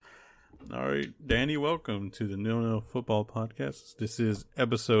All right, Danny, welcome to the Nil-Nil Football Podcast. This is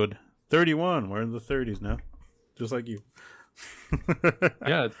episode 31. We're in the 30s now, just like you.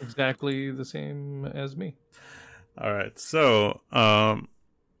 Yeah, it's exactly the same as me. All right, so we're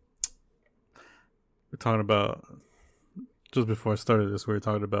talking about, just before I started this, we were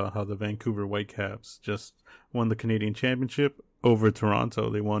talking about how the Vancouver Whitecaps just won the Canadian Championship over Toronto.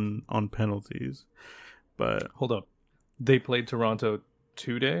 They won on penalties. But hold up. They played Toronto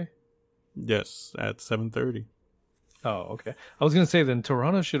today? Yes, at 7:30. Oh, okay. I was going to say then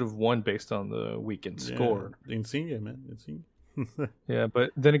Toronto should have won based on the weekend score. Insigne, man. Insigne. Yeah,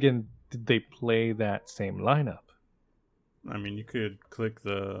 but then again, did they play that same lineup? I mean, you could click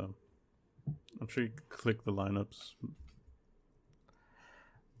the... I'm sure you could click the lineups.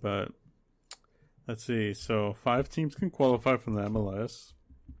 But let's see. So 5 teams can qualify from the MLS.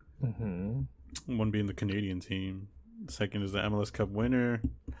 Mm-hmm. One being the Canadian team. Second is the MLS Cup winner.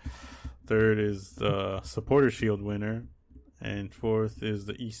 Third is the Supporter Shield winner. And fourth is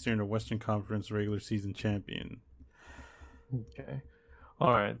the Eastern or Western Conference regular season champion. Okay.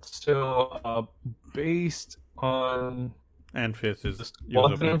 All right. So based on... And fifth is the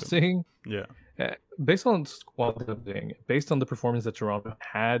squad that I'm seeing? Yeah. Based on squad that I'm seeing, based on the performance that Toronto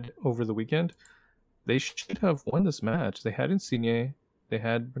had over the weekend, they should have won this match. They had Insigne, they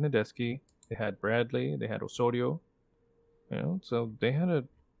had Bernadeschi, they had Bradley, they had Osorio. So they had a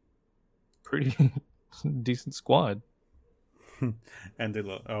pretty decent squad. And they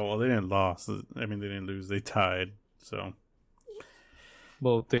lost. Oh, well, they didn't lose. I mean, they didn't lose. They tied. So,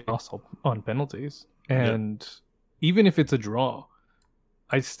 well, they lost on penalties. And even if it's a draw,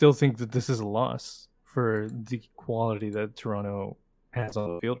 I still think that this is a loss for the quality that Toronto has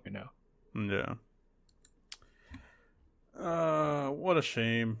on the field right now. Yeah. What a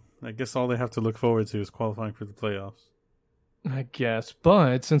shame. I guess all they have to look forward to is qualifying for the playoffs. I guess.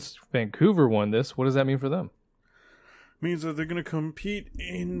 But since Vancouver won this, what does that mean for them? Means that they're going to compete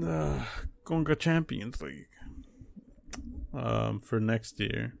in the Conga Champions League for next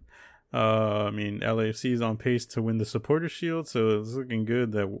year. I mean, LAFC is on pace to win the Supporter Shield, so it's looking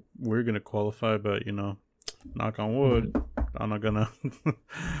good that we're going to qualify, but, knock on wood, I'm not going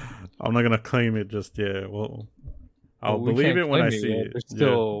to claim it just yet. Well, I'll believe it when I see it. There's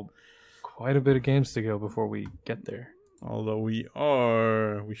still quite a bit of games to go before we get there. Although we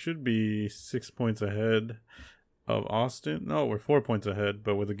should be 6 points ahead of Austin. No, we're 4 points ahead,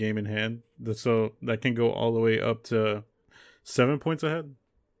 but with a game in hand. So that can go all the way up to 7 points ahead.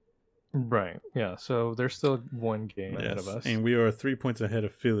 Right, yeah. So there's still one game ahead of us. And we are 3 points ahead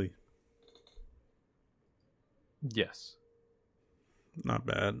of Philly. Yes. Not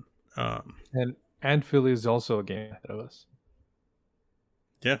bad. And Philly is also a game ahead of us.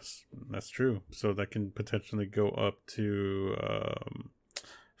 Yes, that's true. So that can potentially go up to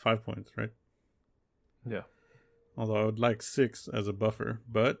 5 points, right? Yeah. Although I would like 6 as a buffer.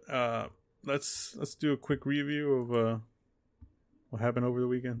 But let's do a quick review of what happened over the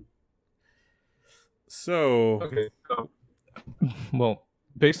weekend. So, okay. Well,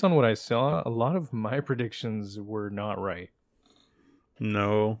 based on what I saw, a lot of my predictions were not right.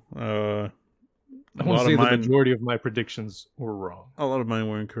 No. I want to say the majority of my predictions were wrong. A lot of mine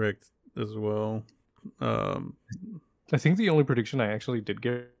were incorrect as well. I think the only prediction I actually did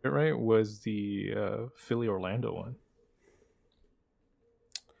get right was the Philly-Orlando one.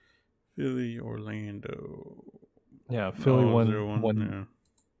 Philly-Orlando. Yeah, Philly won.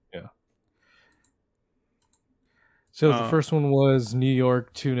 Yeah. So the first one was New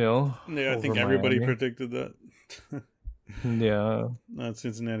York 2-0. Yeah, I think everybody predicted that. Yeah. Not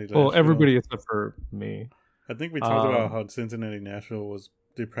Cincinnati. Well, everybody except for me. I think we talked about how Cincinnati Nashville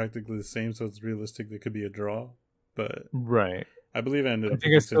they're practically the same, so it's realistic they could be a draw. But right. I believe I ended up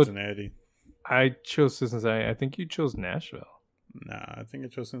with Cincinnati. I chose Cincinnati. I think you chose Nashville. Nah, I think I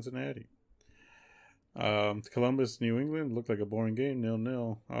chose Cincinnati. Columbus, New England looked like a boring game,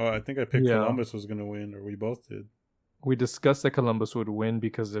 0-0. Oh, I think I picked Columbus was going to win, or we both did. We discussed that Columbus would win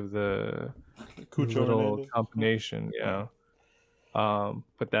because of the little combination, yeah.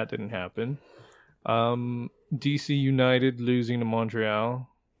 But that didn't happen. DC United losing to Montreal.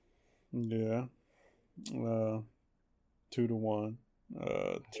 Yeah. 2-1.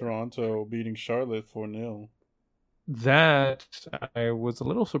 Toronto beating Charlotte 4-0. That I was a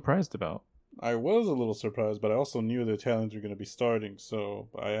little surprised about. I was a little surprised, but I also knew the Italians were going to be starting, so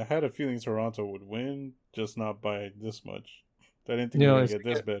I had a feeling Toronto would win, just not by this much. I didn't think they were going to get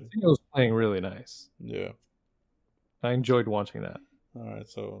this bad. I think it was playing really nice. Yeah. I enjoyed watching that. All right,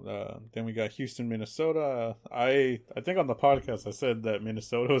 so then we got Houston, Minnesota. I think on the podcast I said that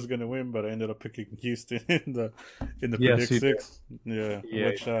Minnesota was going to win, but I ended up picking Houston in the Yes, predict you did. six. Yeah, Yeah,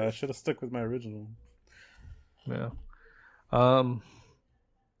 which I should have stuck with my original. yeah.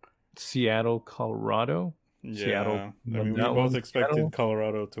 Seattle, Colorado. Yeah, Seattle I won mean, we that both one. expected Seattle.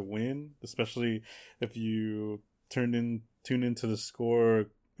 Colorado to win, especially if you tune into the score,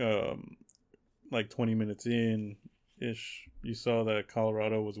 like 20 minutes in ish. You saw that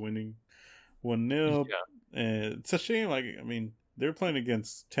Colorado was winning 1-0, Yeah. and it's a shame. Like, I mean, they were playing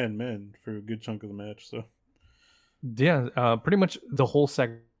against 10 men for a good chunk of the match. So Yeah, pretty much the whole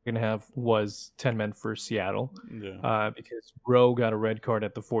second half was 10 men for Seattle. yeah, Because Rowe got a red card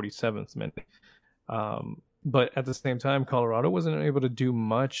at the 47th minute. But at the same time, Colorado wasn't able to do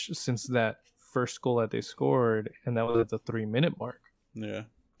much since that first goal that they scored, and that was at the 3-minute mark. yeah.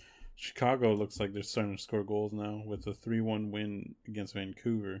 Chicago looks like they're starting to score goals now with a 3-1 win against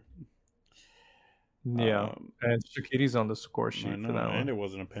Vancouver. Yeah, and Shaqiri's on the score sheet for that and one. it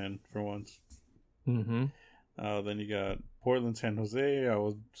wasn't a pen for once. Mm-hmm. Then you got Portland, San Jose. I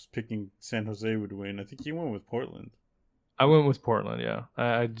was picking San Jose would win. I think you went with Portland. I went with Portland, yeah.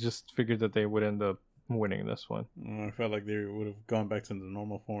 I just figured that they would end up winning this one. I felt like they would have gone back to the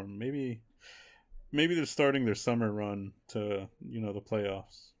normal form. Maybe they're starting their summer run to, the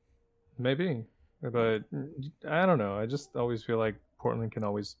playoffs. Maybe, but I don't know. I just always feel like Portland can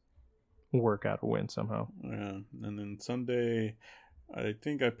always work out a win somehow. Yeah, and then Sunday, I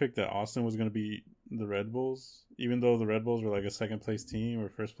think I picked that Austin was going to be the Red Bulls, even though the Red Bulls were like a second place team or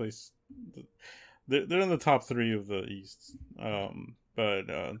first place. They're in the top three of the East. But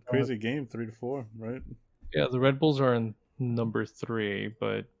crazy game, 3-4, right? Yeah, the Red Bulls are in number 3,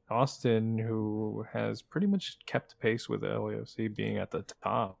 but Austin, who has pretty much kept pace with the LAFC being at the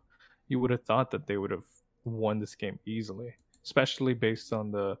top, you would have thought that they would have won this game easily, especially based on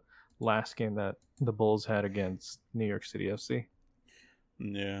the last game that the Bulls had against New York City FC.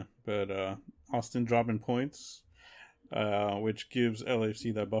 Yeah, but Austin dropping points, which gives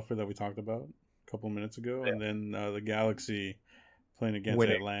LAFC that buffer that we talked about a couple minutes ago, and then the Galaxy playing against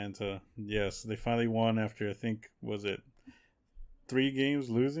Atlanta. Yes, they finally won after, I think, was it 3 games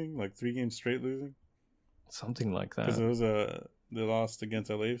losing, like 3 games straight losing, something like that. Because it was they lost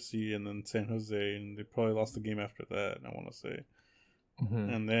against LAFC and then San Jose, and they probably lost the game after that, I want to say. Mm-hmm.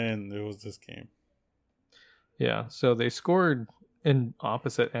 And then there was this game. Yeah, so they scored in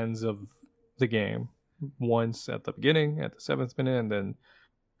opposite ends of the game. Once at the beginning, at the 7th minute, and then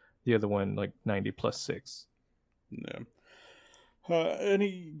the other one like 90 plus 6. Yeah.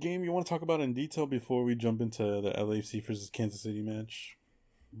 Any game you want to talk about in detail before we jump into the LAFC versus Kansas City match?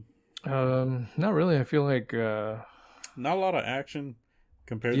 Not really. I feel like not a lot of action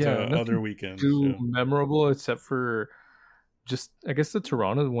compared to other weekends. Too memorable, except for just I guess the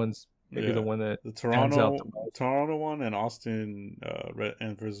Toronto one's maybe the one that the Toronto one and Austin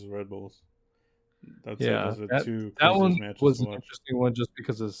versus Red Bulls. Those are two that one matches was an interesting one just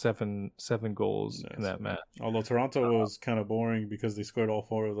because of seven goals in that match. Although Toronto was kind of boring because they scored all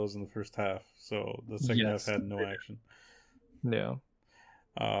 4 of those in the first half, so the second half had no action. Yeah.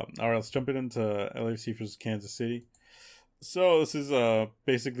 All right, let's jump into LAFC versus Kansas City. So this is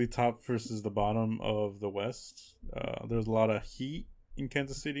basically top versus the bottom of the West. There's a lot of heat in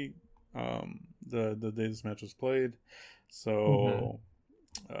Kansas City the day this match was played. So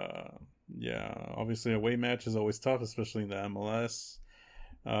yeah, obviously away match is always tough, especially in the MLS.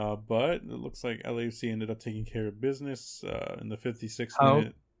 But it looks like LAFC ended up taking care of business in the 56th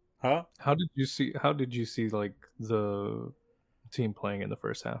minute. Huh? How did you see like the team playing in the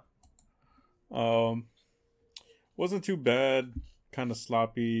first half? Wasn't too bad, kind of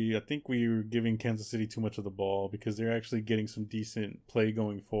sloppy. I think we were giving Kansas City too much of the ball because they're actually getting some decent play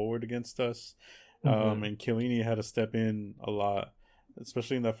going forward against us. And Chiellini had to step in a lot,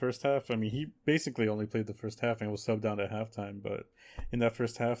 especially in that first half. I mean, he basically only played the first half and was subbed down at halftime. But in that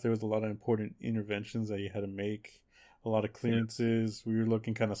first half, there was a lot of important interventions that he had to make, a lot of clearances. We were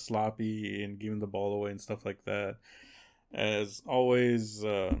looking kind of sloppy and giving the ball away and stuff like that. As always,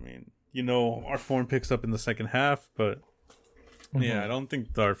 I mean, our form picks up in the second half, but yeah, I don't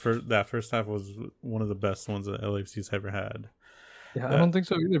think that first half was one of the best ones that LAFC's ever had. Yeah, I don't think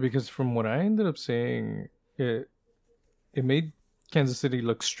so either, because from what I ended up saying, it made Kansas City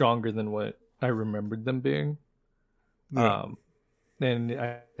look stronger than what I remembered them being. Yeah. And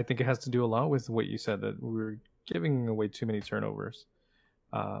I think it has to do a lot with what you said, that we were giving away too many turnovers.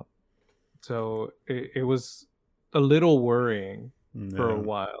 So it was a little worrying for a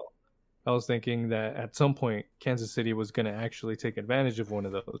while. I was thinking that at some point Kansas City was going to actually take advantage of one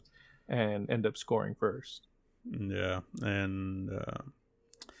of those and end up scoring first. Yeah, and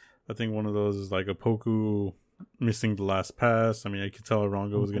I think one of those is like a Poku missing the last pass. I mean, I could tell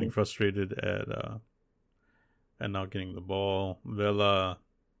Arango was getting frustrated at not getting the ball. Vela,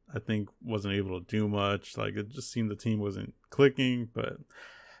 I think, wasn't able to do much. Like, it just seemed the team wasn't clicking. But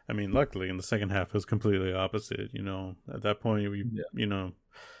I mean, luckily in the second half it was completely opposite. You know, at that point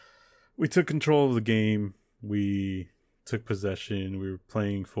we took control of the game. We took possession. We were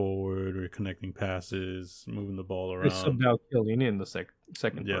playing forward. We were connecting passes, moving the ball around. It's about Chiellini in the second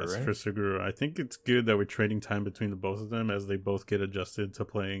part, yes, right? for Segura. I think it's good that we're trading time between the both of them as they both get adjusted to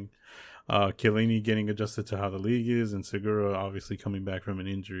playing. Chiellini getting adjusted to how the league is, and Segura obviously coming back from an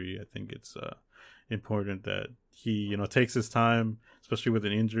injury. I think it's important that he, takes his time, especially with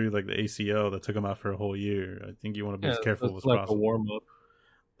an injury like the ACL that took him out for a whole year. I think you want to be as careful as possible. A warm up,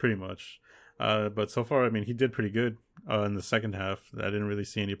 pretty much. But so far, I mean, he did pretty good in the second half. I didn't really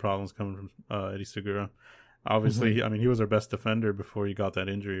see any problems coming from Eddie Segura. Obviously, I mean, he was our best defender before he got that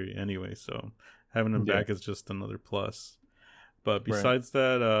injury anyway, so having him back is just another plus. But besides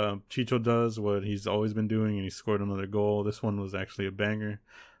that, Chicho does what he's always been doing, and he scored another goal. This one was actually a banger.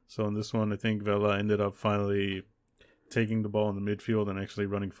 So in this one, I think Vela ended up finally taking the ball in the midfield and actually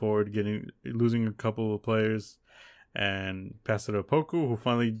running forward, losing a couple of players, and passed it to Poku, who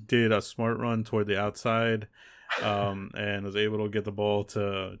finally did a smart run toward the outside, and was able to get the ball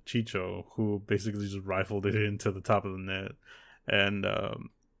to Chicho, who basically just rifled it into the top of the net. And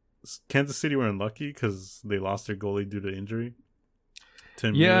Kansas City were unlucky because they lost their goalie due to injury.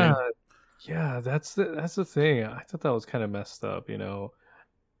 Yeah, that's the thing. I thought that was kind of messed up,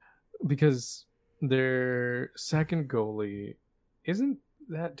 because their second goalie isn't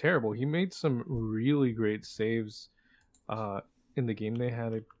that terrible. He made some really great saves in the game they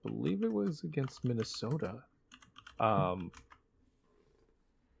had. I believe it was against Minnesota.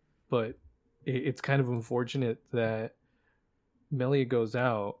 But it's kind of unfortunate that Melia goes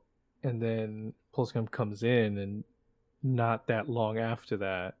out and then Pulskamp comes in, and not that long after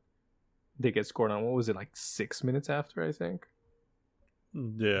that they get scored on. What was it, like 6 minutes after, I think?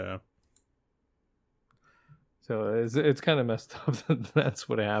 Yeah. So it's kind of messed up that that's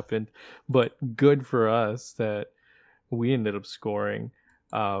what happened, but good for us that we ended up scoring.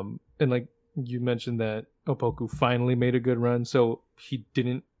 And like you mentioned that Opoku finally made a good run, so he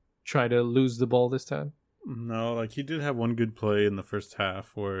didn't try to lose the ball this time. No, like he did have one good play in the first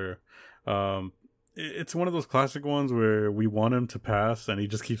half where it's one of those classic ones where we want him to pass and he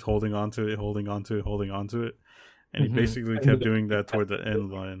just keeps holding on to it. And he basically kept doing that toward the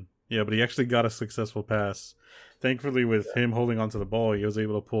end line. Yeah, but he actually got a successful pass. Thankfully, with him holding onto the ball, he was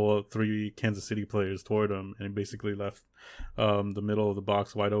able to pull up 3 Kansas City players toward him, and he basically left the middle of the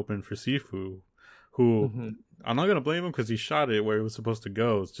box wide open for Sifu, who I'm not going to blame him because he shot it where it was supposed to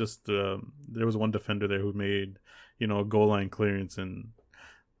go. It's just there was one defender there who made, a goal line clearance, and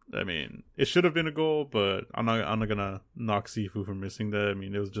I mean, it should have been a goal, but I'm not going to knock Sifu for missing that. I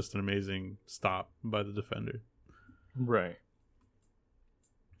mean, it was just an amazing stop by the defender. Right.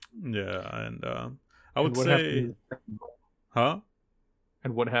 Yeah, and I would say, huh?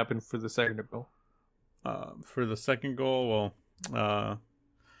 And what happened for the second goal? For the second goal, well,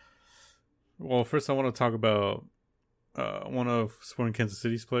 first I want to talk about one of Sporting Kansas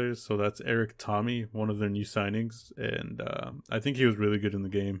City's players. So that's Eric Tommy, one of their new signings, and I think he was really good in the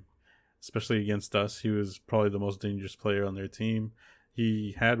game, especially against us. He was probably the most dangerous player on their team.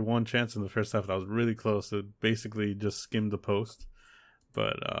 He had one chance in the first half that was really close. It basically just skimmed the post.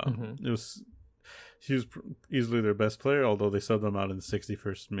 But he was easily their best player, although they subbed him out in the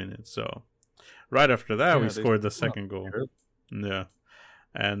 61st minute. So right after that, we scored the second goal. Yeah.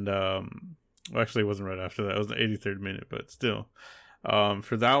 And actually, it wasn't right after that. It was the 83rd minute, but still.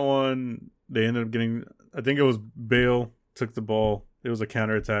 For that one, they ended up getting, I think it was Bale took the ball. It was a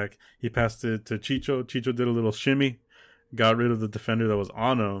counterattack. He passed it to Chicho. Chicho did a little shimmy, got rid of the defender that was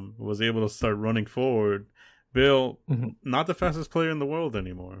on him, was able to start running forward. Bale, not the fastest player in the world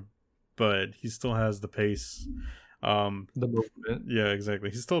anymore, but he still has the pace. The movement. Yeah, exactly.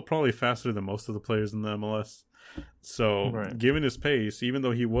 He's still probably faster than most of the players in the MLS. So, given his pace, even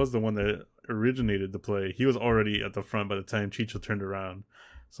though he was the one that originated the play, he was already at the front by the time Chicho turned around.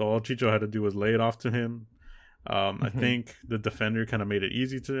 So all Chicho had to do was lay it off to him. I think the defender kind of made it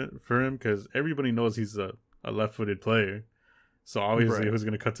easy for him because everybody knows he's a left-footed player. So obviously he was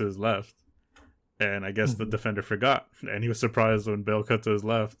going to cut to his left. And I guess the defender forgot. And he was surprised when Bale cut to his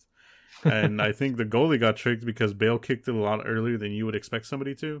left. And I think the goalie got tricked because Bale kicked it a lot earlier than you would expect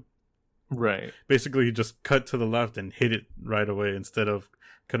somebody to. Right. Basically, he just cut to the left and hit it right away instead of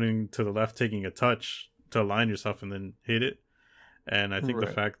cutting to the left, taking a touch to align yourself and then hit it. And I think the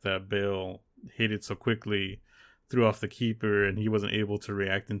fact that Bale hit it so quickly threw off the keeper, and he wasn't able to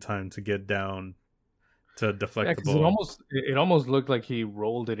react in time to get down to deflect the ball. It almost looked like he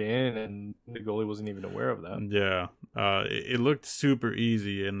rolled it in, and the goalie wasn't even aware of that. Yeah, it looked super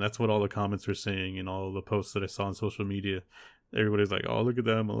easy, and that's what all the comments were saying and all the posts that I saw on social media. Everybody's like, "Oh, look at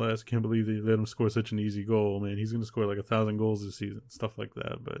that MLS! Can't believe they let him score such an easy goal, man. He's gonna score like 1,000 goals this season, stuff like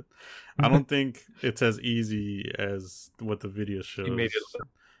that." But I don't think it's as easy as what the video shows. He made it.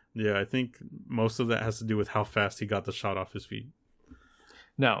 Yeah, I think most of that has to do with how fast he got the shot off his feet.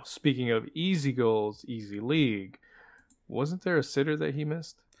 Now, speaking of easy goals, easy league, wasn't there a sitter that he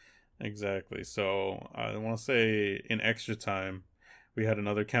missed? Exactly. So I want to say in extra time, we had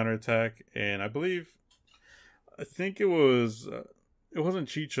another counterattack, and I think it wasn't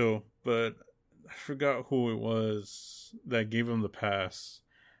Chicho, but I forgot who it was that gave him the pass.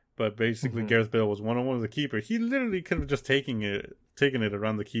 But basically, Gareth Bale was one-on-one with the keeper. He literally could have just taken it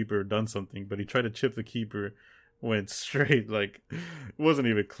around the keeper, done something, but he tried to chip the keeper, went straight, like, it wasn't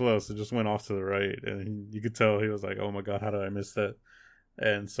even close. It just went off to the right, and you could tell he was like, "Oh my god, how did I miss that?"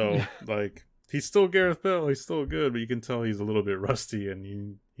 And so, like, he's still Gareth Bale, he's still good, but you can tell he's a little bit rusty, and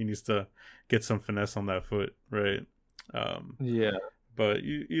he needs to get some finesse on that foot, right? Yeah. But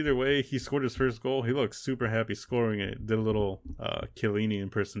either way, he scored his first goal. He looked super happy scoring it. Did a little Chiellini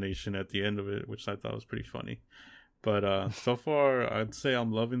impersonation at the end of it, which I thought was pretty funny. But so far, I'd say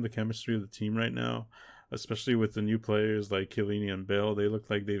I'm loving the chemistry of the team right now, especially with the new players like Chiellini and Bale. They look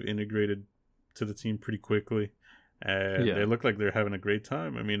like they've integrated to the team pretty quickly, and they look like they're having a great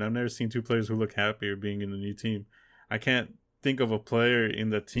time. I mean, I've never seen two players who look happier being in the new team. I can't think of a player in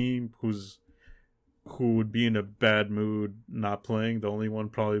the team who would be in a bad mood not playing. The only one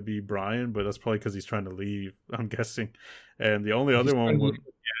probably be Brian, but that's probably because he's trying to leave, I'm guessing. And the only other one would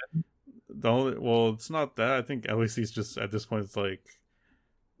it's not that. I think at least he's just, at this point, it's like,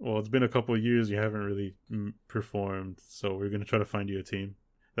 well, it's been a couple of years, you haven't really performed, so we're going to try to find you a team.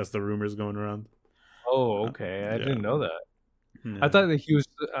 That's the rumors going around. Oh, okay. I didn't know that. Yeah. I thought that he was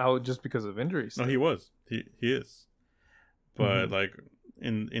out just because of injuries. No, he was. He is. But like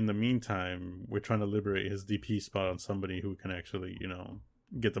in the meantime, we're trying to liberate his DP spot on somebody who can actually,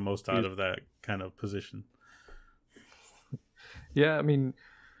 get the most out of that kind of position. Yeah, I mean,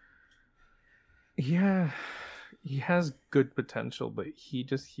 yeah, he has good potential, but he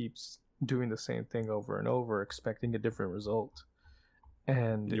just keeps doing the same thing over and over, expecting a different result.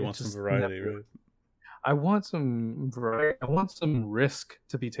 And you want some variety, right? I want some variety. I want some risk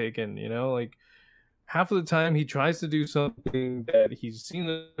to be taken, like half of the time he tries to do something that he's seen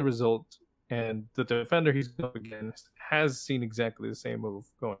the result, and the defender he's up against has seen exactly the same move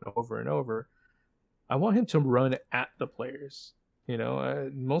going over and over. I want him to run at the players.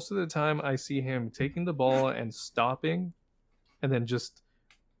 Most of the time I see him taking the ball and stopping, and then just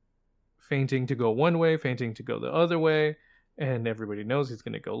feinting to go one way, feinting to go the other way, and everybody knows he's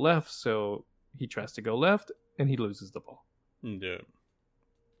going to go left, so he tries to go left, and he loses the ball. Yeah.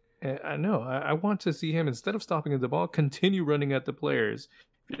 I know. I want to see him, instead of stopping at the ball, continue running at the players.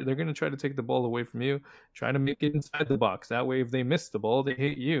 They're going to try to take the ball away from you, try to make it inside the box. That way, if they miss the ball, they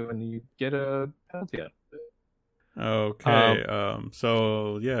hit you, and you get a penalty out of it. Okay.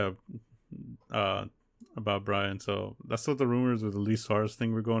 So, yeah. About Brian. So, that's what the rumors with the Luis Suarez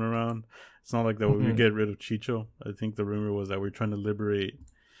thing were going around. It's not like that we get rid of Chicho. I think the rumor was that we're trying to liberate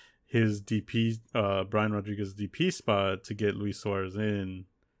his DP, Brian Rodriguez DP spot to get Luis Suarez in.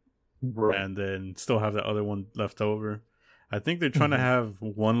 Right. And then still have that other one left over. I think they're trying to have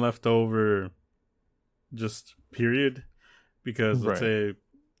one left over, just period, because let's say,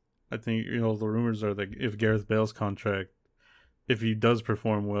 I think the rumors are that if Gareth Bale's contract, if he does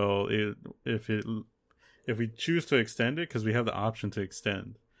perform well, if we choose to extend it, because we have the option to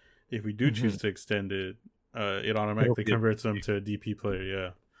extend, if we do choose to extend it, it automatically converts him to a DP player. Yeah,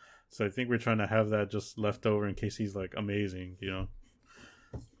 so I think we're trying to have that just left over in case he's like amazing,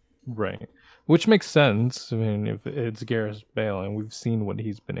 Right. Which makes sense. I mean, if it's Gareth Bale and we've seen what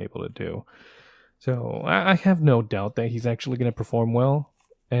he's been able to do. So I have no doubt that he's actually going to perform well,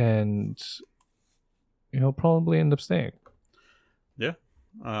 and he'll probably end up staying. Yeah.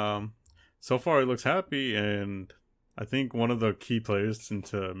 So far it looks happy, and I think one of the key players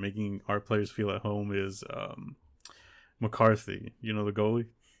into making our players feel at home is McCarthy, the goalie.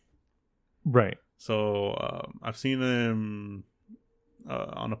 Right. So I've seen him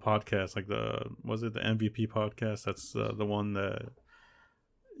on a podcast, like the MVP podcast? That's the one that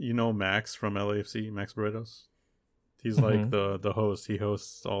Max from LAFC, Max Barretos. He's like the host. He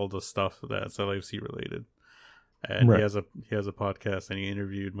hosts all the stuff that's LAFC related, and he has a podcast, and he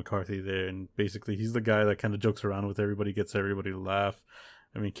interviewed McCarthy there. And basically, he's the guy that kind of jokes around with everybody, gets everybody to laugh.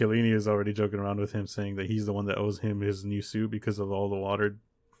 I mean, Chiellini is already joking around with him, saying that he's the one that owes him his new suit because of all the water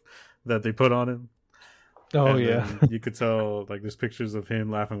that they put on him. Oh, and yeah. You could tell, like, there's pictures of him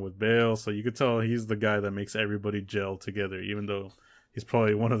laughing with Bale, so you could tell he's the guy that makes everybody gel together, even though he's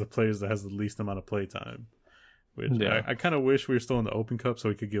probably one of the players that has the least amount of play time. Which I kind of wish we were still in the Open Cup so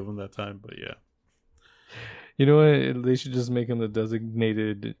we could give him that time, but yeah. You know what? They should just make him the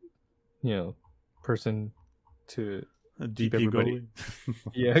designated, person to A DP goalie.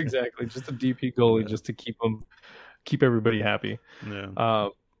 Yeah, exactly. Just a DP goalie, just to keep everybody happy. Yeah.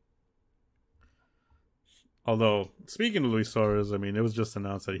 Although, speaking of Luis Suarez, I mean, it was just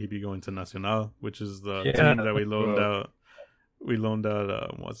announced that he'd be going to Nacional, which is the team that we loaned out. We loaned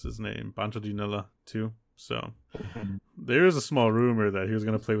out, what's his name? Pancho Ginella, too. So, there is a small rumor that he was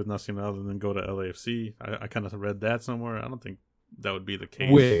going to play with Nacional and then go to LAFC. I kind of read that somewhere. I don't think that would be the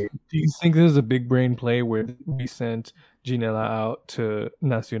case. Wait, do you think this is a big brain play where we sent Ginella out to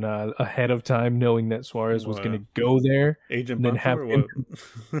Nacional ahead of time, knowing that Suarez was going to go there? Agent Pancho or what?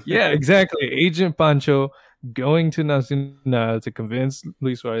 Yeah, exactly. Agent Pancho going to Nacional to convince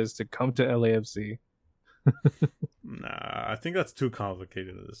Luis Suarez to come to LAFC. Nah, I think that's too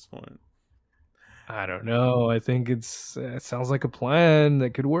complicated at this point. I don't know. I think it sounds like a plan that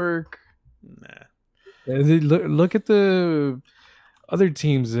could work. Nah. Look at the other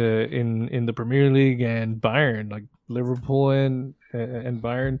teams in the Premier League and Bayern, like Liverpool and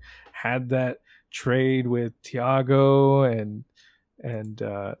Bayern had that trade with Thiago and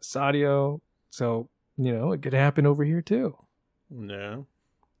Sadio. So, it could happen over here too. Yeah.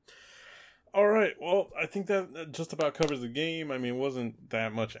 All right. Well, I think that just about covers the game. I mean, it wasn't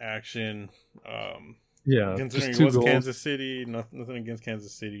that much action. Considering it was Kansas City, nothing against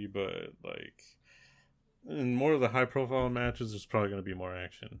Kansas City, but like in more of the high-profile matches, there's probably going to be more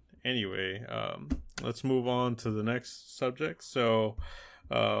action. Anyway, let's move on to the next subject. So,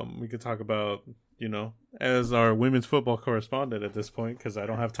 we could talk about, as our women's football correspondent at this point, because I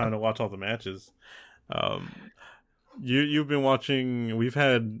don't have time to watch all the matches. You've been watching. We've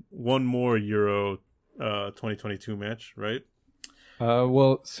had one more Euro 2022 match, right?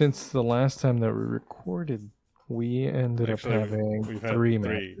 Well, since the last time that we recorded, we ended up having three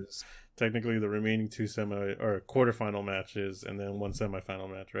matches. Technically, the remaining two quarterfinal matches, and then one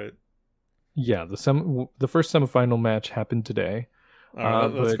semifinal match, right? Yeah, the first semifinal match happened today. All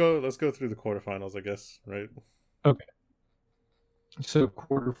right, let's go through the quarterfinals, I guess, right? Okay. So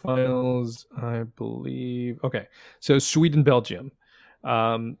quarterfinals, I believe. Okay, so Sweden-Belgium.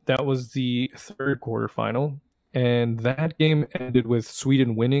 That was the third quarterfinal, and that game ended with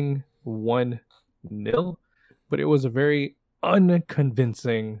Sweden winning 1-0, but it was a very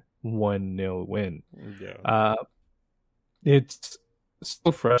unconvincing 1-0 win. Yeah. It's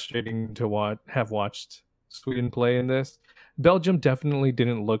so frustrating to have watched Sweden play in this. Belgium definitely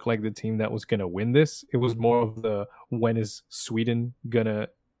didn't look like the team that was going to win this. It was more of the when is Sweden going to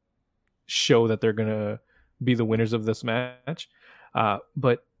show that they're going to be the winners of this match.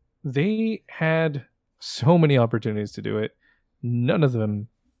 But they had so many opportunities to do it. None of them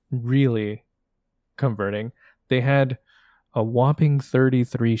really converting. They had a whopping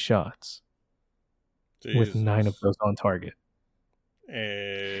 33 shots. Jesus. With 9 of those on target.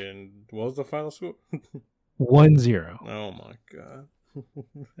 And what was the final score? 1-0. Oh my god.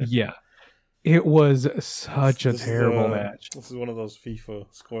 Yeah. It was such a terrible match. This is one of those FIFA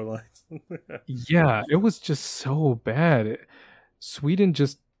scorelines. Yeah, it was just so bad. Sweden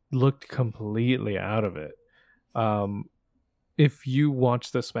just looked completely out of it. If you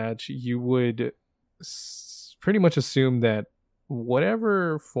watch this match, you would pretty much assume that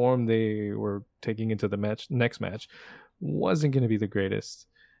whatever form they were taking into the next match wasn't going to be the greatest.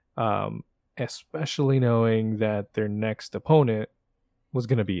 Especially knowing that their next opponent was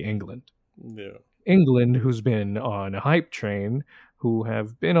going to be England. Yeah. England, who's been on a hype train, who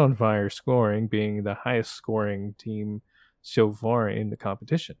have been on fire scoring, being the highest scoring team so far in the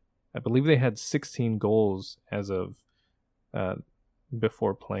competition. I believe they had 16 goals as of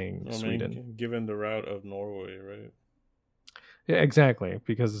before playing Sweden. Given the route of Norway, right? Yeah, exactly,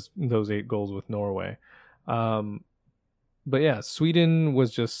 because those 8 goals with Norway. But yeah, Sweden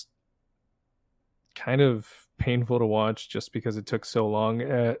was just kind of painful to watch just because it took so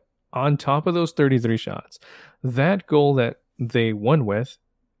long. On top of those 33 shots, that goal that they won with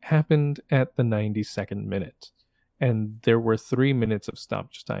happened at the 92nd minute, and there were 3 minutes of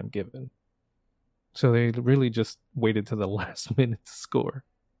stoppage time given. So they really just waited to the last minute to score.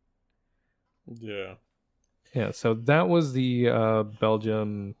 Yeah. Yeah, so that was the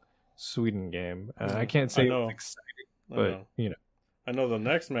Belgium-Sweden game. I can't say it was exciting, but, I know the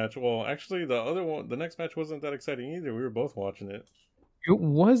next match. Well, actually, the next match wasn't that exciting either. We were both watching it. It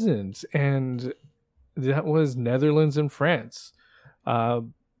wasn't, and that was Netherlands and France.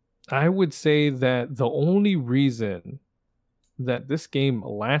 I would say that the only reason that this game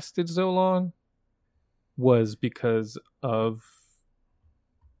lasted so long was because of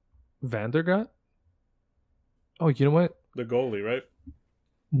Van der Graat. Oh, you know what? The goalie, right?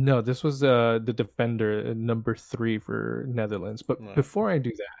 No, this was the defender, number 3 for Netherlands. But No. before I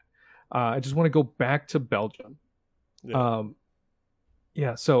do that, I just want to go back to Belgium. Yeah.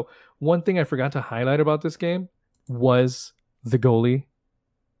 Yeah, so one thing I forgot to highlight about this game was the goalie,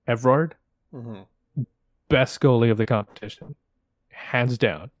 Everard. Mm-hmm. Best goalie of the competition, hands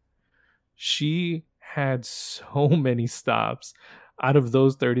down. She had so many stops out of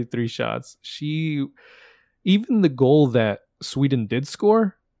those 33 shots. Even the goal that Sweden did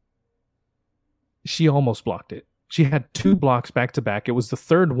score, she almost blocked it. She had 2 blocks back to back. It was the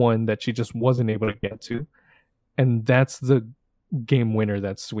third one that she just wasn't able to get to. And that's the game winner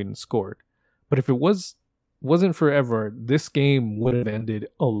that Sweden scored. But if it wasn't for Everard, this game would have ended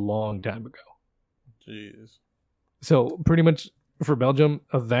a long time ago. Jeez. So pretty much for Belgium,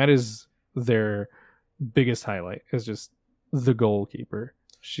 that is their biggest highlight, is just the goalkeeper.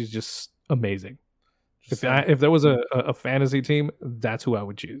 She's just amazing. If there was a fantasy team, that's who I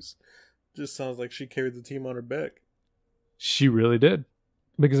would choose. Just sounds like she carried the team on her back. She really did.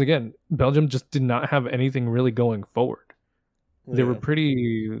 Because again, Belgium just did not have anything really going forward. Yeah. They were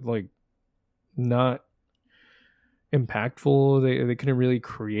pretty not impactful. They couldn't really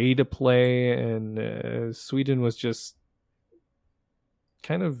create a play, and Sweden was just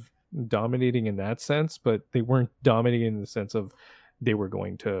kind of dominating in that sense, but they weren't dominating in the sense of they were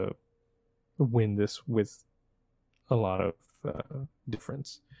going to win this with a lot of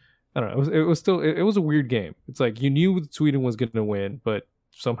difference. I don't know. It was a weird game. It's like you knew Sweden was going to win, but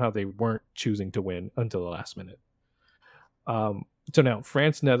somehow they weren't choosing to win until the last minute. So now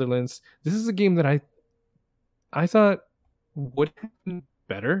France, Netherlands. This is a game that I thought would have been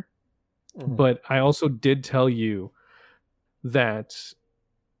better, but I also did tell you that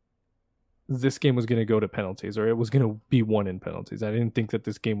this game was going to go to penalties, or it was going to be won in penalties. I didn't think that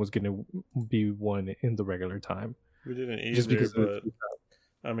this game was going to be won in the regular time. We didn't either, but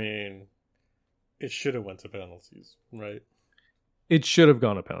I mean, it should have went to penalties, right? It should have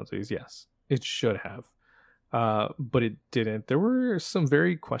gone to penalties, yes. It should have. But it didn't. There were some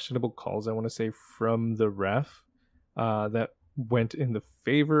very questionable calls, I want to say, from the ref that went in the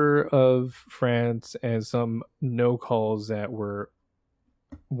favor of France, and some no calls that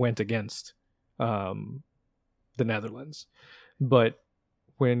went against the Netherlands. But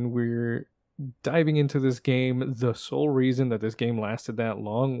when we're diving into this game, the sole reason that this game lasted that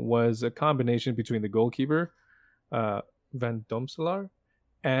long was a combination between the goalkeeper, Van Domselaar,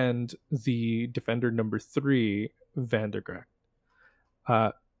 and the defender number 3, Van der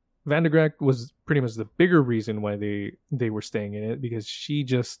Graat. Van der Graat was pretty much the bigger reason why they were staying in it, because she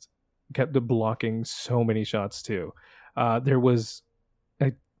just kept blocking so many shots too. There was,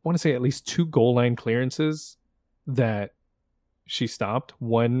 I want to say, at least 2 goal line clearances that she stopped.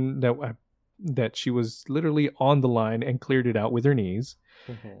 One that she was literally on the line and cleared it out with her knees.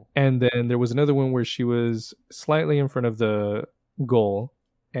 Mm-hmm. And then there was another one where she was slightly in front of the goal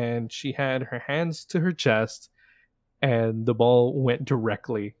and she had her hands to her chest and the ball went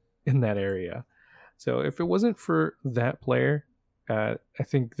directly in that area. So if it wasn't for that player, I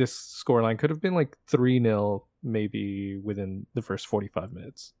think this scoreline could have been like 3-0 maybe within the first 45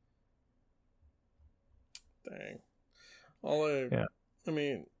 minutes. Dang. I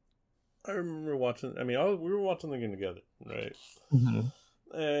mean, I remember watching. I mean, we were watching the game together, right?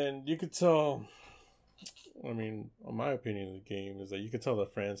 Mm-hmm. And you could tell. I mean, my opinion of the game is that you could tell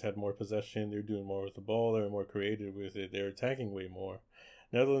that France had more possession. They were doing more with the ball. They were more creative with it. They were attacking way more.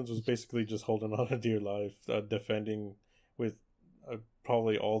 Netherlands was basically just holding on to dear life, defending with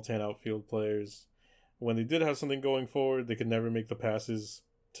probably all 10 outfield players. When they did have something going forward, they could never make the passes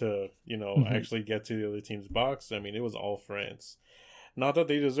to, actually get to the other team's box. I mean, it was all France. Not that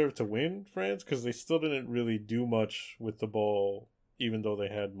they deserved to win, France, because they still didn't really do much with the ball, even though they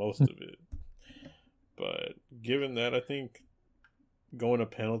had most of it. But given that, I think going to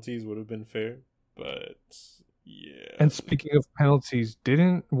penalties would have been fair. But yeah. And speaking of penalties,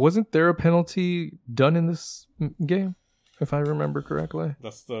 wasn't there a penalty done in this game, if I remember correctly?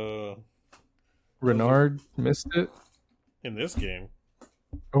 That's the Renard missed it in this game.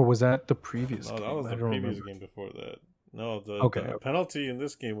 Or was that the previous game? No, that was the previous game before that. No, the penalty in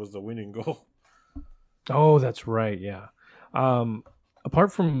this game was the winning goal. Oh, that's right. Yeah.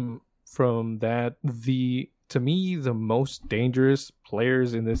 Apart from that, to me, the most dangerous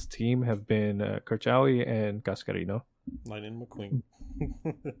players in this team have been Karchawi and Cascarino. Lightning McQueen.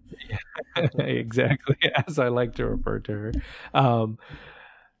 Exactly, as I like to refer to her. Um,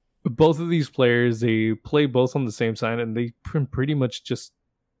 both of these players, they play both on the same side, and they pretty much just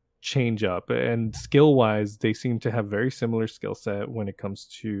change up. And skill wise, they seem to have very similar skill set when it comes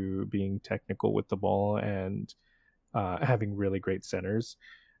to being technical with the ball and having really great centers.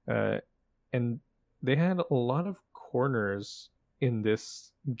 And they had a lot of corners in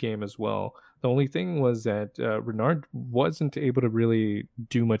this game as well. The only thing was that Renard wasn't able to really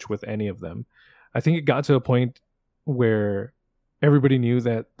do much with any of them. I think it got to a point where everybody knew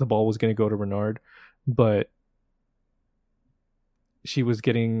that the ball was going to go to Renard, but she was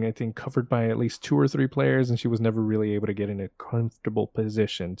getting, I think, covered by at least 2 or 3 players, and she was never really able to get in a comfortable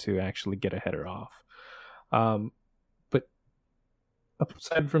position to actually get a header off. But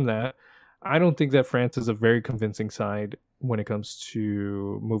aside from that, I don't think that France is a very convincing side when it comes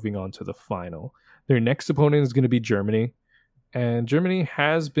to moving on to the final. Their next opponent is going to be Germany, and Germany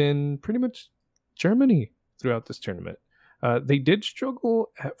has been pretty much Germany throughout this tournament. They did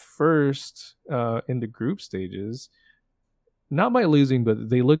struggle at first in the group stages, not by losing, but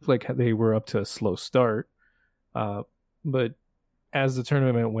they looked like they were up to a slow start. But as the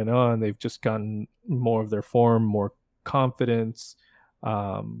tournament went on, they've just gotten more of their form, more confidence,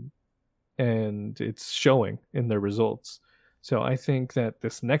 and it's showing in their results. So I think that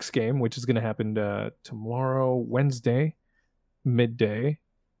this next game, which is going to happen tomorrow, Wednesday, midday,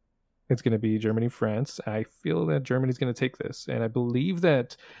 it's going to be Germany-France. I feel that Germany's going to take this. And I believe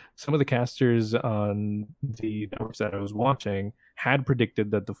that some of the casters on the networks that I was watching had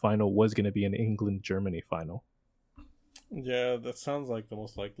predicted that the final was going to be an England-Germany final. Yeah, that sounds like the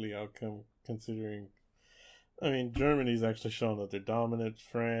most likely outcome, considering... I mean, Germany's actually shown that they're dominant.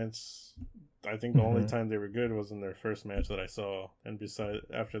 France, I think the only time they were good was in their first match that I saw. And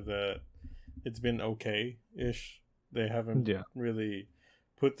after that, it's been okay-ish. They haven't really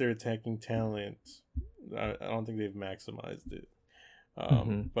put their attacking talent. I don't think they've maximized it.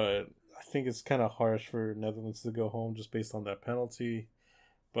 But I think it's kind of harsh for Netherlands to go home just based on that penalty.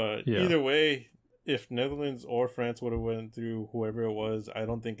 But either way, if Netherlands or France would have went through whoever it was, I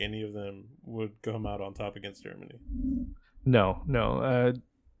don't think any of them would come out on top against Germany. No.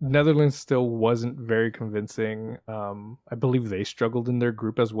 Netherlands still wasn't very convincing. I believe they struggled in their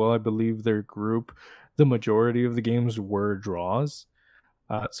group as well. I believe their group, the majority of the games were draws.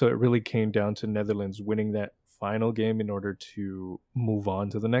 So it really came down to Netherlands winning that final game in order to move on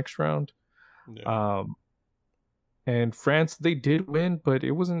to the next round. Yeah. And France, they did win, but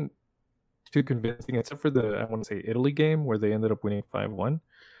it wasn't too convincing, except for I want to say Italy game where they ended up winning 5-1.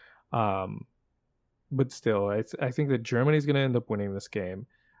 But still, I think that Germany's going to end up winning this game.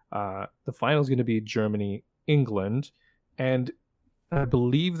 The final is going to be Germany-England, and I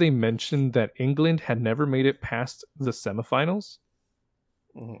believe they mentioned that England had never made it past the semifinals.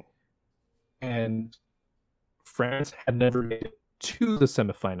 And France had never made it to the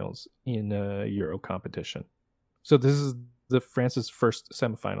semifinals in a Euro competition. So this is France's first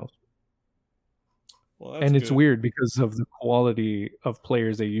semifinals. Well, and it's weird because of the quality of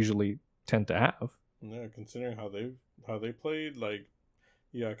players they usually tend to have. Yeah, considering how they played, like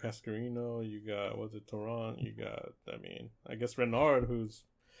you got Cascarino, you got Torrent, you got I guess Renard, who's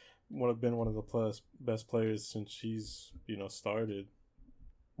been one of the best players since she's started.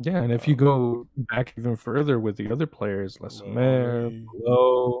 Yeah, and if you go back even further with the other players, Lesmer,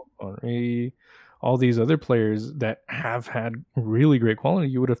 Bale, Henri, all these other players that have had really great quality,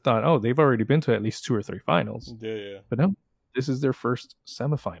 you would have thought, oh, they've already been to at least 2 or 3 finals. Yeah. But no, this is their first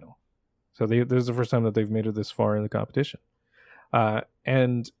semifinal. So this is the first time that they've made it this far in the competition.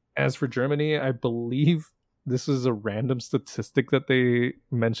 And as for Germany, I believe this is a random statistic that they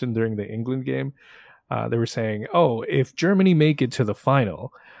mentioned during the England game. They were saying, oh, if Germany make it to the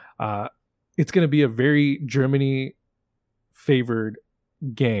final, it's going to be a very Germany-favored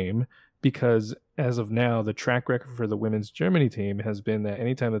game because as of now, the track record for the women's Germany team has been that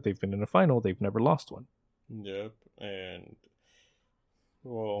anytime that they've been in a final, they've never lost one. Yep, and,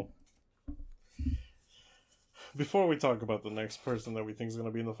 well, before we talk about the next person that we think is going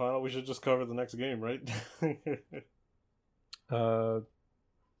to be in the final, we should just cover the next game, right?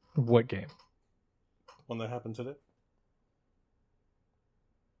 What game? One that happened today.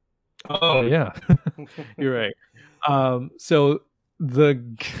 Oh yeah, you're right. So the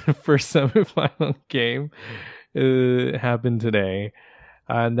first semifinal game happened today,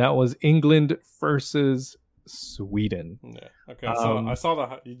 and that was England versus Sweden. Yeah. Okay. I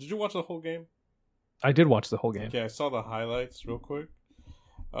saw Did you watch the whole game? I did watch the whole game. Okay, I saw the highlights real quick.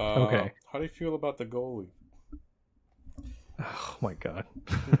 Okay. How do you feel about the goalie? Oh my god.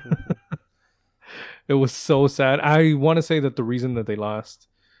 It was so sad. I want to say that the reason that they lost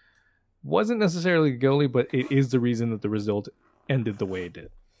wasn't necessarily goalie, but it is the reason that the result ended the way it did.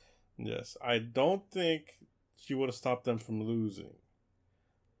 Yes, I don't think she would have stopped them from losing,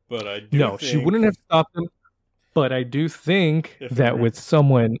 but I do. No, she wouldn't have stopped them. But I do think that with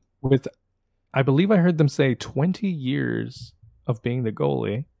someone with, I believe I heard them say 20 years of being the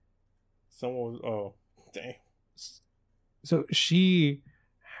goalie. Someone, oh, dang. So she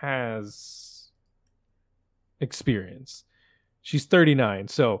has experience. She's 39.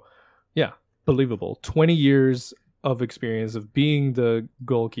 So, yeah, believable. 20 years of experience of being the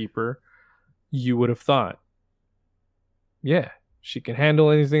goalkeeper. You would have thought, yeah, she can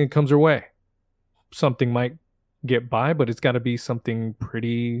handle anything that comes her way. Something might get by, but it's got to be something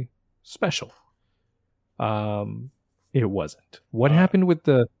pretty special. It wasn't. What happened with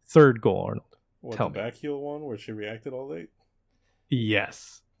the third goal, Arnold? What, the backheel one where she reacted all late?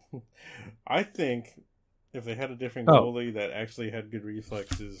 Yes. I think if they had a different goalie that actually had good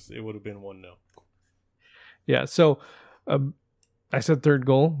reflexes, it would have been 1-0. Yeah, so I said third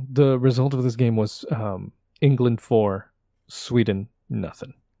goal. The result of this game was England 4, Sweden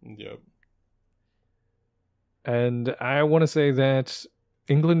nothing. Yep. And I want to say that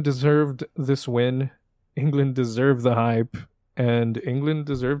England deserved this win. England deserved the hype. And England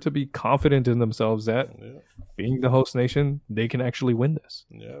deserved to be confident in themselves that being the host nation, they can actually win this.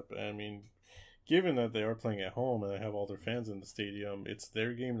 Yep. I mean, given that they are playing at home and they have all their fans in the stadium, it's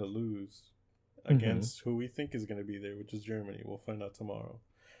their game to lose against who we think is going to be there, which is Germany. We'll find out tomorrow.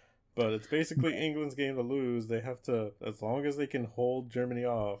 But it's basically England's game to lose. They have to, as long as they can hold Germany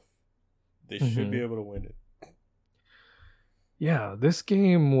off, they should be able to win it. Yeah, this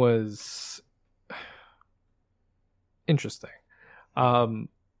game was interesting.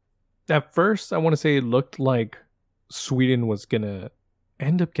 At first, I want to say it looked like Sweden was going to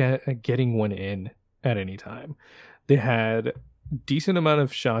end up getting one in at any time. They had a decent amount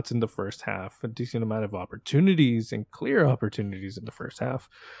of shots in the first half, a decent amount of opportunities and clear opportunities in the first half,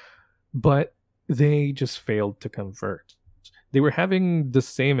 but they just failed to convert. They were having the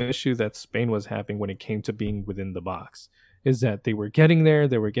same issue that Spain was having when it came to being within the box, is that they were getting there,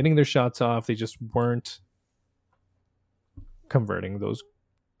 they were getting their shots off, they just weren't converting those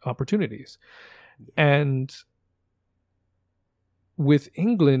opportunities. And with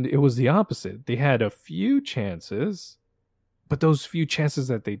England, it was the opposite. They had a few chances, but those few chances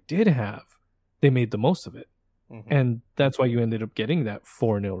that they did have, they made the most of it. And that's why you ended up getting that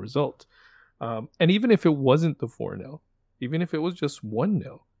 4-0 result. And even if it wasn't the 4-0, even if it was just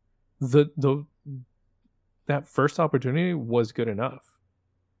 1-0, that first opportunity was good enough.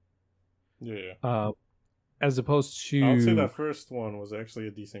 Yeah. As opposed to... I would say that first one was actually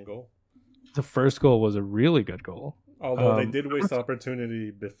a decent goal. The first goal was a really good goal. Although they did waste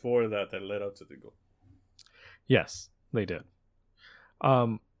opportunity before that led up to the goal. Yes, they did.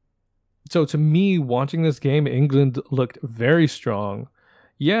 So to me, watching this game, England looked very strong.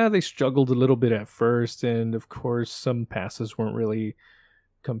 Yeah, they struggled a little bit at first, and of course some passes weren't really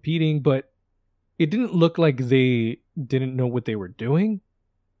competing, but it didn't look like they didn't know what they were doing.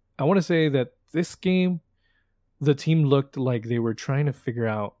 I want to say that this game, the team looked like they were trying to figure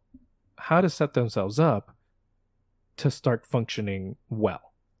out how to set themselves up to start functioning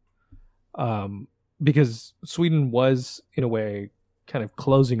well. Because Sweden was, in a way, kind of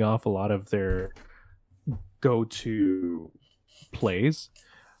closing off a lot of their go-to plays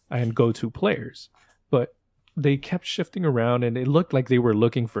and go-to players. But they kept shifting around, and it looked like they were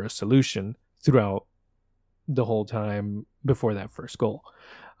looking for a solution throughout the whole time before that first goal.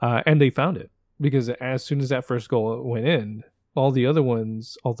 And they found it, because as soon as that first goal went in, all the other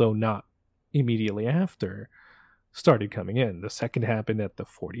ones, although not immediately after, started coming in. The second happened at the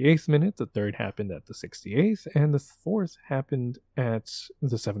 48th minute, the third happened at the 68th, and the fourth happened at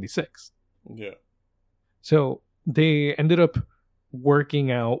the 76th. Yeah. So they ended up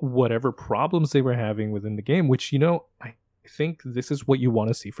working out whatever problems they were having within the game, which, I think this is what you want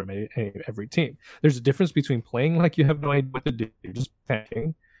to see from every team. There's a difference between playing like you have no idea what to do, you're just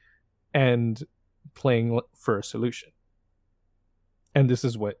panicking, and playing for a solution. And this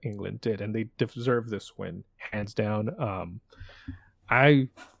is what England did, and they deserve this win, hands down. I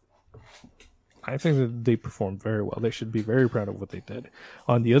think that they performed very well. They should be very proud of what they did.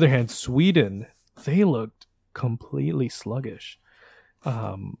 On the other hand, Sweden, they looked completely sluggish.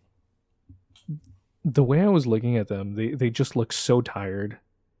 The way I was looking at them, they just looked so tired,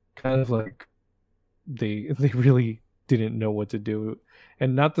 kind of like they really didn't know what to do,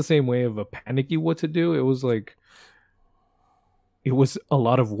 and not the same way of a panicky what to do. It was like it was a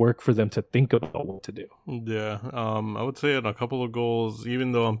lot of work for them to think about what to do. Yeah, I would say on a couple of goals,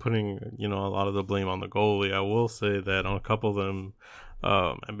 even though I'm putting, a lot of the blame on the goalie, I will say that on a couple of them,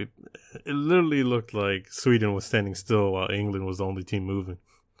 it literally looked like Sweden was standing still while England was the only team moving.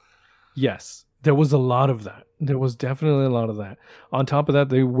 Yes, there was a lot of that. There was definitely a lot of that. On top of that,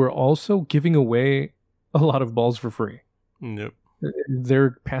 they were also giving away a lot of balls for free. Yep.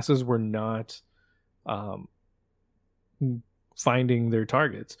 Their passes were not finding their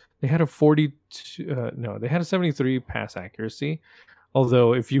targets. They had a 73 pass accuracy.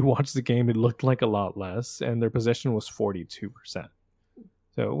 Although if you watch the game, it looked like a lot less, and their possession was 42%.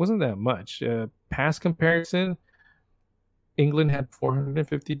 So it wasn't that much. Pass comparison, England had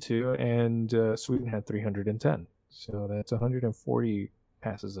 452 and Sweden had 310. So that's 140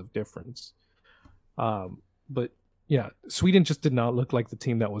 passes of difference. But yeah, Sweden just did not look like the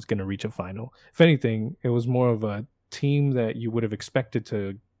team that was going to reach a final. If anything, it was more of a team that you would have expected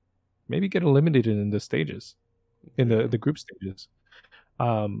to maybe get eliminated in the stages, in the group stages.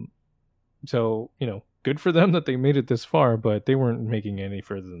 So, good for them that they made it this far, but they weren't making any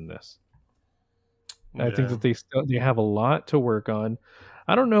further than this. Yeah. I think that they have a lot to work on.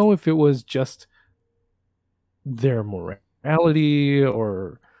 I don't know if it was just their morality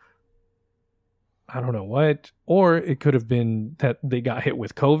or I don't know what, or it could have been that they got hit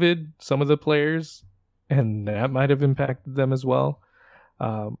with COVID, some of the players, and that might have impacted them as well.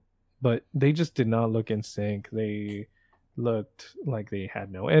 But they just did not look in sync. They looked like they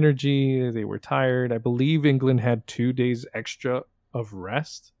had no energy. They were tired. I believe England had 2 days extra of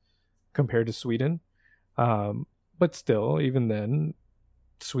rest compared to Sweden. But still, even then,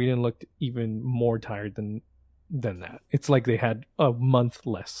 Sweden looked even more tired than that. It's like they had a month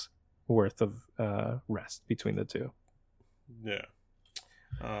less worth of rest between the two. Yeah.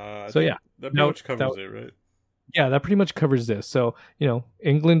 So yeah, that pretty much covers it, right? Yeah, that pretty much covers this. So,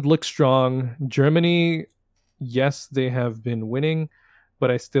 England looks strong. Germany, yes, they have been winning,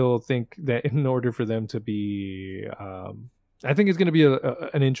 but I still think that in order for them to be, I think it's going to be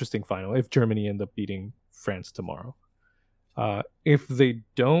an interesting final if Germany end up beating France tomorrow. If they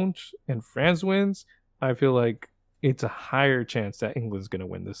don't and France wins, I feel like it's a higher chance that England's going to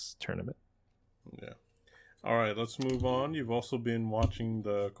win this tournament. Yeah. All right, let's move on. You've also been watching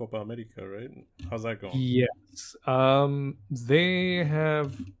the Copa America, right? How's that going? Yes. They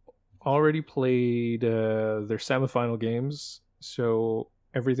have already played their semifinal games, so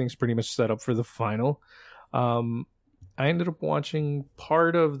everything's pretty much set up for the final. I ended up watching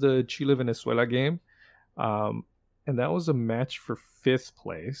part of the Chile-Venezuela game, and that was a match for 5th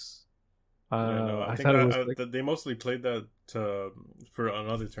place. I think they mostly played that for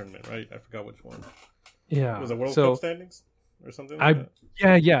another tournament, right? I forgot which one. Yeah. Was it World Cup standings or something like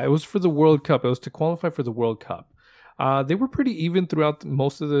that? Yeah. It was for the World Cup. It was to qualify for the World Cup. They were pretty even throughout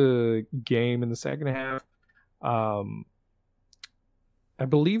most of the game in the second half. I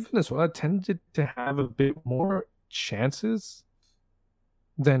believe Venezuela tended to have a bit more chances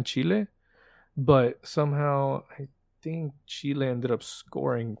than Chile, but somehow I think Chile ended up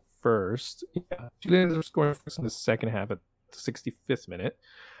scoring first. Yeah, Chile ended up scoring first in the second half at the 65th minute.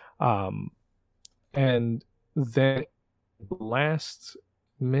 And then last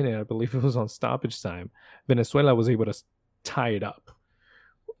minute, I believe it was on stoppage time, Venezuela was able to tie it up.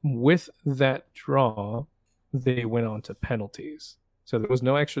 With that draw, they went on to penalties. So there was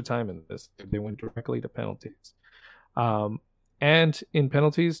no extra time in this. They went directly to penalties. And in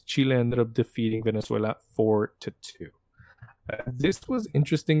penalties, Chile ended up defeating Venezuela 4-2. This was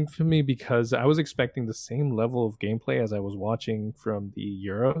interesting for me because I was expecting the same level of gameplay as I was watching from the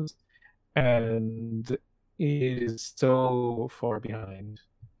Euros. And it is so far behind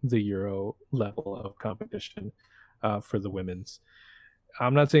the Euro level of competition for the women's.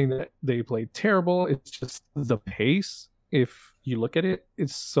 I'm not saying that they played terrible. It's just the pace, if you look at it,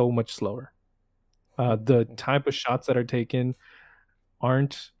 it's so much slower. The type of shots that are taken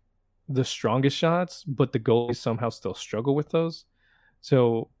aren't the strongest shots, but the goalies somehow still struggle with those.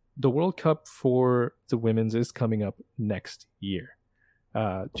 So the World Cup for the women's is coming up next year.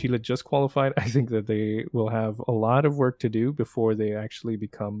 Chile just qualified. I think that they will have a lot of work to do before they actually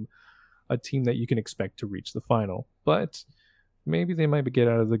become a team that you can expect to reach the final. But maybe they might get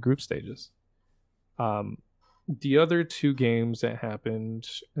out of the group stages. The other 2 games that happened,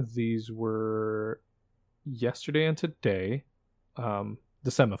 these were yesterday and today, the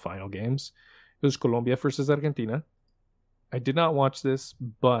semifinal games. It was Colombia versus Argentina. I did not watch this,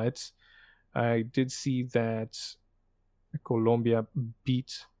 but I did see that Colombia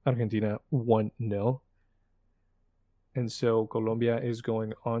beat Argentina 1-0. And so Colombia is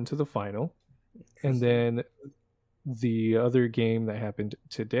going on to the final. And then the other game that happened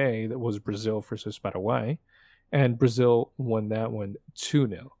today that was Brazil versus Paraguay, and Brazil won that one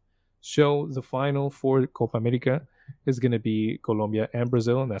 2-0. So the final for Copa America is going to be Colombia and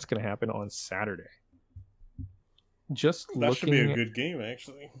Brazil, and that's going to happen on Saturday. That should be a good game,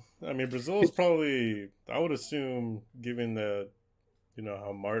 actually. I mean, Brazil is probably, I would assume, given that,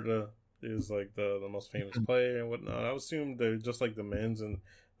 how Marta is like the most famous player and whatnot, I would assume they're just like the men's and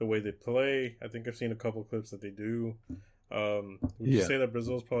the way they play. I think I've seen a couple clips that they do. Would you say that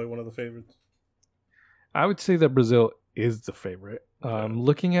Brazil is probably one of the favorites? I would say that Brazil is the favorite.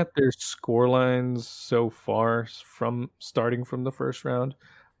 Looking at their score lines so far starting from the first round,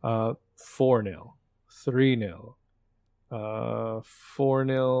 4-0, 3-0,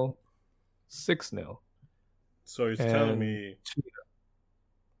 4-0, 6-0. So you're telling me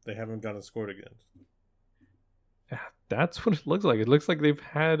they haven't gotten scored against? That's what it looks like. It looks like they've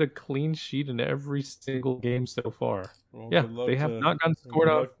had a clean sheet in every single game so far. Well, they have not gotten scored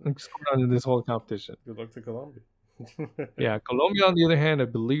on in this whole competition. Good luck to Colombia. Yeah, Colombia, on the other hand, I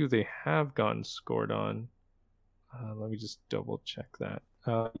believe they have gotten scored on. Let me just double check that.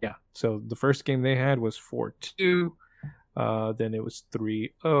 So the first game they had was 4-2. Then it was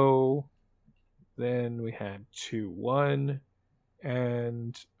 3-0. Then we had 2-1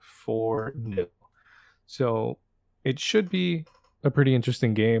 and 4-0. So it should be a pretty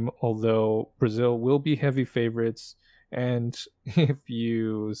interesting game, although Brazil will be heavy favorites. And if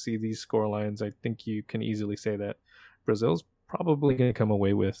you see these score lines, I think you can easily say that Brazil's probably going to come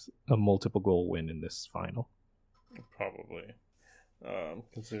away with a multiple goal win in this final. Probably.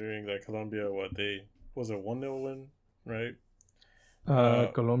 Considering that Colombia, was a 1-0 win, right?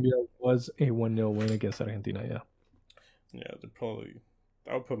 Colombia was a 1-0 win against Argentina, yeah. Yeah,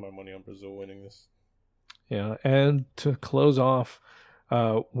 I would put my money on Brazil winning this. Yeah, and to close off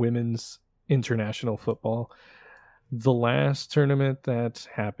women's international football, the last tournament that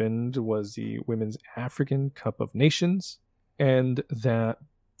happened was the Women's African Cup of Nations, and that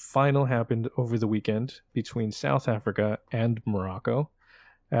final happened over the weekend between South Africa and Morocco,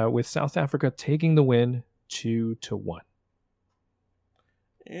 with South Africa taking the win 2-1.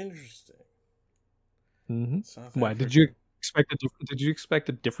 Interesting. Mm-hmm. Why did you expect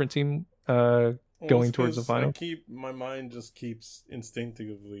a different team going towards the final? My mind just keeps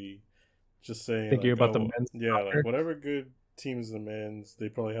instinctively just saying thinking about the men's. Yeah, like whatever good teams the men's, they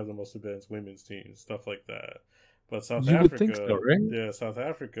probably have the most advanced women's teams, stuff like that. But South Africa, would think so, right? Yeah, South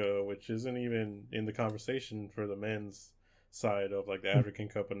Africa, which isn't even in the conversation for the men's side of like the African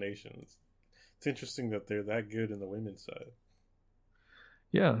Cup of Nations. It's interesting that they're that good in the women's side.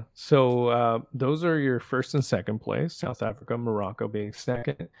 Yeah, so those are your first and second place, South Africa, Morocco being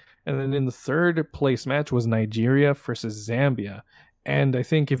second. And then in the third place match was Nigeria versus Zambia. And I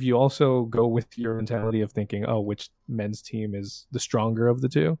think if you also go with your mentality of thinking, which men's team is the stronger of the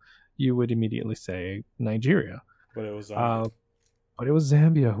two, you would immediately say Nigeria. But it was Zambia.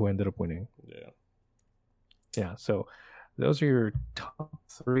 Zambia who ended up winning. Yeah. Yeah, so those are your top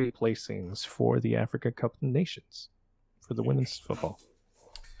three placings for the Africa Cup of Nations for the women's football.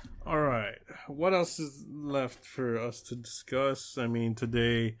 All right. What else is left for us to discuss? I mean,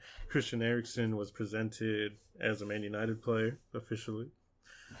 today, Christian Eriksen was presented as a Man United player, officially.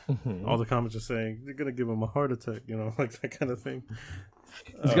 Mm-hmm. All the comments are saying, they're going to give him a heart attack, like that kind of thing.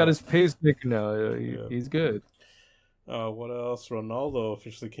 He's got his pacemaker now. He's good. What else? Ronaldo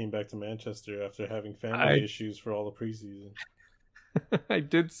officially came back to Manchester after having family issues for all the preseason. I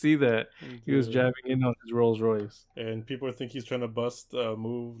did see that. He was driving in on his Rolls Royce. And people think he's trying to bust a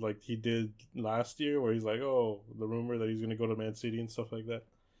move like he did last year, where he's like, the rumor that he's going to go to Man City and stuff like that.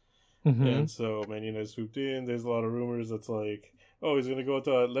 Mm-hmm. And so Man United swooped in. There's a lot of rumors that's like, he's going to go to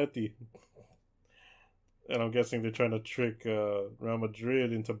Atleti. And I'm guessing they're trying to trick Real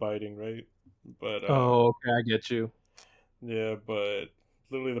Madrid into biting, right? But okay, I get you. Yeah, but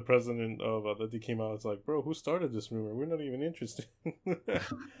literally the president of Atleti came out. It's like, bro, who started this rumor? We're not even interested. My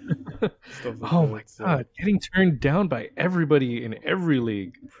God, getting turned down by everybody in every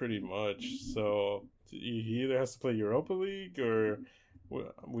league. Pretty much. So he either has to play Europa League, or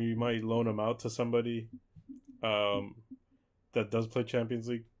we might loan him out to somebody that does play Champions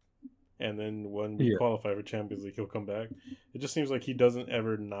League. And then when we qualify for Champions League, he'll come back. It just seems like he doesn't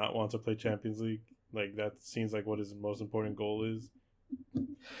ever not want to play Champions League. Like, that seems like what his most important goal is.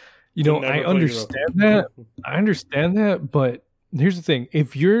 I understand that. I understand that, but here's the thing.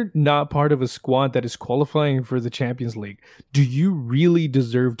 If you're not part of a squad that is qualifying for the Champions League, do you really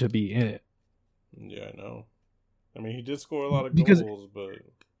deserve to be in it? Yeah, I know. I mean, he did score a lot of goals, but...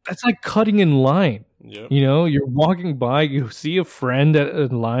 That's like cutting in line. Yep. You're walking by, you see a friend at a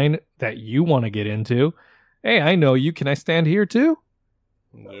line that you want to get into, Hey, I know you. Can I stand here too?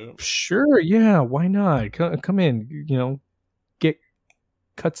 Yep. Sure, yeah, why not? Come in, get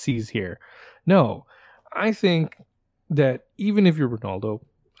cutsies here. No, I think that even if you're Ronaldo,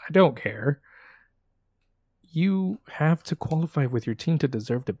 I don't care. You have to qualify with your team to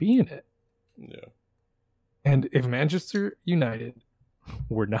deserve to be in it. Yeah. And if Manchester United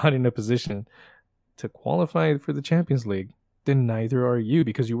were not in a position to qualify for the Champions League, then neither are you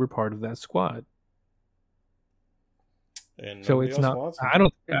because you were part of that squad. And So it's not. I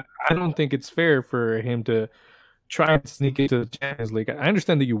don't think it's fair for him to try and sneak into the Champions League. I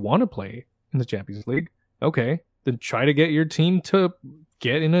understand that you want to play in the Champions League. Okay, then try to get your team to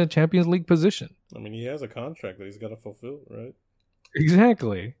get in a Champions League position. I mean, he has a contract that he's got to fulfill, right?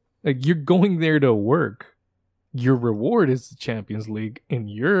 Exactly. Like, you're going there to work. Your reward is the Champions League in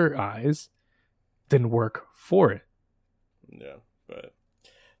your eyes. Then work for it. Yeah, but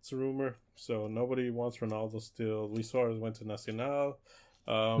it's a rumor. So nobody wants Ronaldo still. Luis Suarez went to Nacional.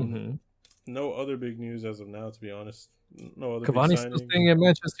 No other big news as of now, to be honest. No other Cavani's still staying at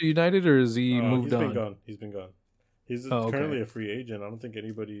Manchester United, or has he moved on? He's been gone. He's currently a free agent. I don't think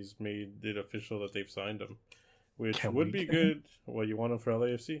anybody's made it official that they've signed him, which would be good. Well, you want him for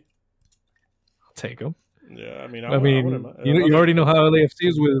LAFC? I'll take him. Yeah, I mean, you already know how LAFC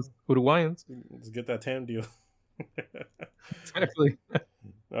is with Uruguayans. Let's get that TAM deal. Exactly.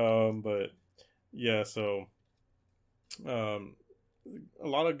 But yeah, so a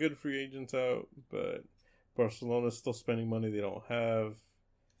lot of good free agents out, but Barcelona's still spending money they don't have.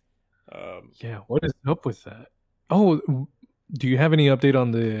 Yeah, what is up with that? Oh, do you have any update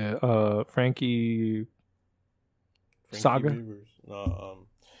on the Frankie saga? Beavers.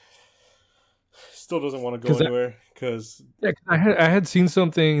 Still doesn't want to go anywhere because I had seen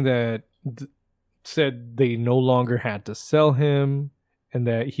something that said they no longer had to sell him and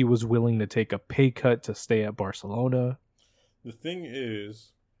that he was willing to take a pay cut to stay at Barcelona. The thing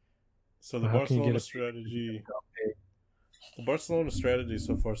is, so the Barcelona strategy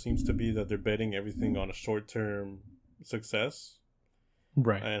so far seems to be that they're betting everything on a short-term success,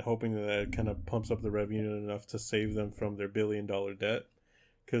 right? And hoping that it kind of pumps up the revenue enough to save them from their billion-dollar debt.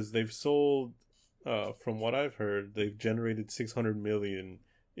 Because they've sold, from what I've heard, they've generated $600 million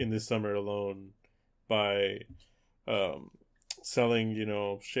in this summer alone by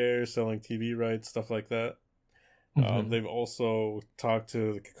selling, shares, selling TV rights, stuff like that. They've also talked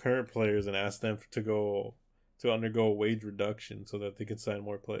to the current players and asked them to undergo a wage reduction so that they can sign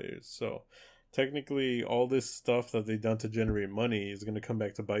more players. So technically, all this stuff that they've done to generate money is going to come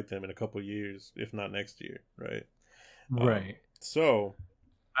back to bite them in a couple of years, if not next year, right? Right. So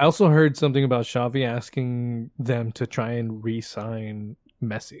I also heard something about Xavi asking them to try and re-sign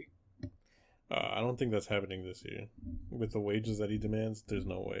Messi. I don't think that's happening this year. With the wages that he demands, there's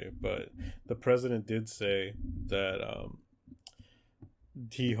no way. But the president did say that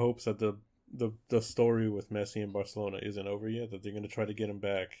he hopes that the story with Messi and Barcelona isn't over yet, that they're going to try to get him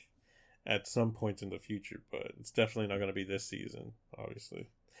back at some point in the future. But it's definitely not going to be this season, obviously.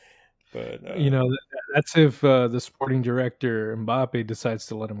 But that's if the sporting director Mbappe decides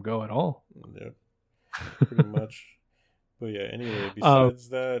to let him go at all. Yeah, pretty much. But yeah, anyway, besides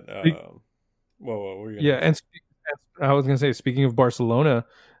that... what were you gonna say? And I was going to say, speaking of Barcelona,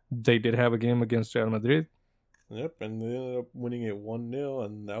 they did have a game against Real Madrid. Yep, and they ended up winning it 1-0,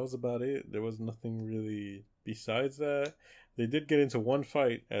 and that was about it. There was nothing really besides that. They did get into one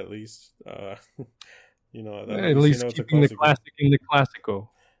fight, at least. At least keeping the classic in the Clásico.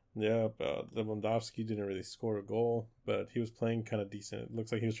 Yeah, Lewandowski didn't really score a goal, but he was playing kind of decent. It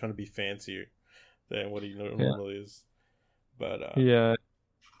looks like he was trying to be fancier than what he normally is. But yeah,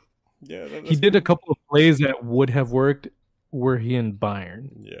 he did cool. a couple of plays that would have worked were he in Bayern.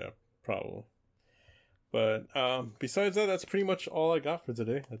 Yeah, probably. But besides that, that's pretty much all I got for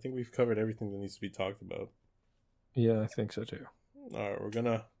today. I think we've covered everything that needs to be talked about. Yeah, I think so too. All right, we're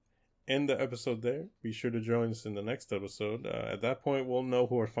gonna end the episode there. Be sure to join us in the next episode. At that point, we'll know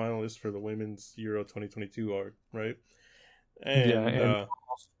who our finalists for the Women's Euro 2022 are, right? And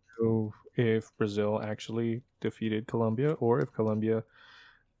also if Brazil actually defeated Colombia or if Colombia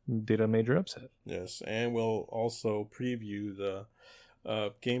did a major upset. Yes, and we'll also preview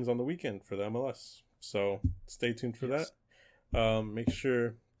the games on the weekend for the MLS. So stay tuned for that. Make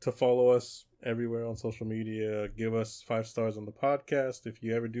sure to follow us everywhere on social media. Give us 5 stars on the podcast if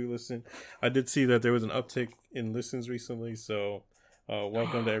you ever do listen. I did see that there was an uptick in listens recently, so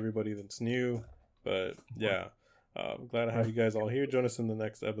welcome to everybody that's new. But yeah, I'm glad to have you guys all here. Join us in the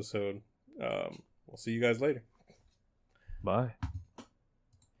next episode. We'll see you guys later. Bye.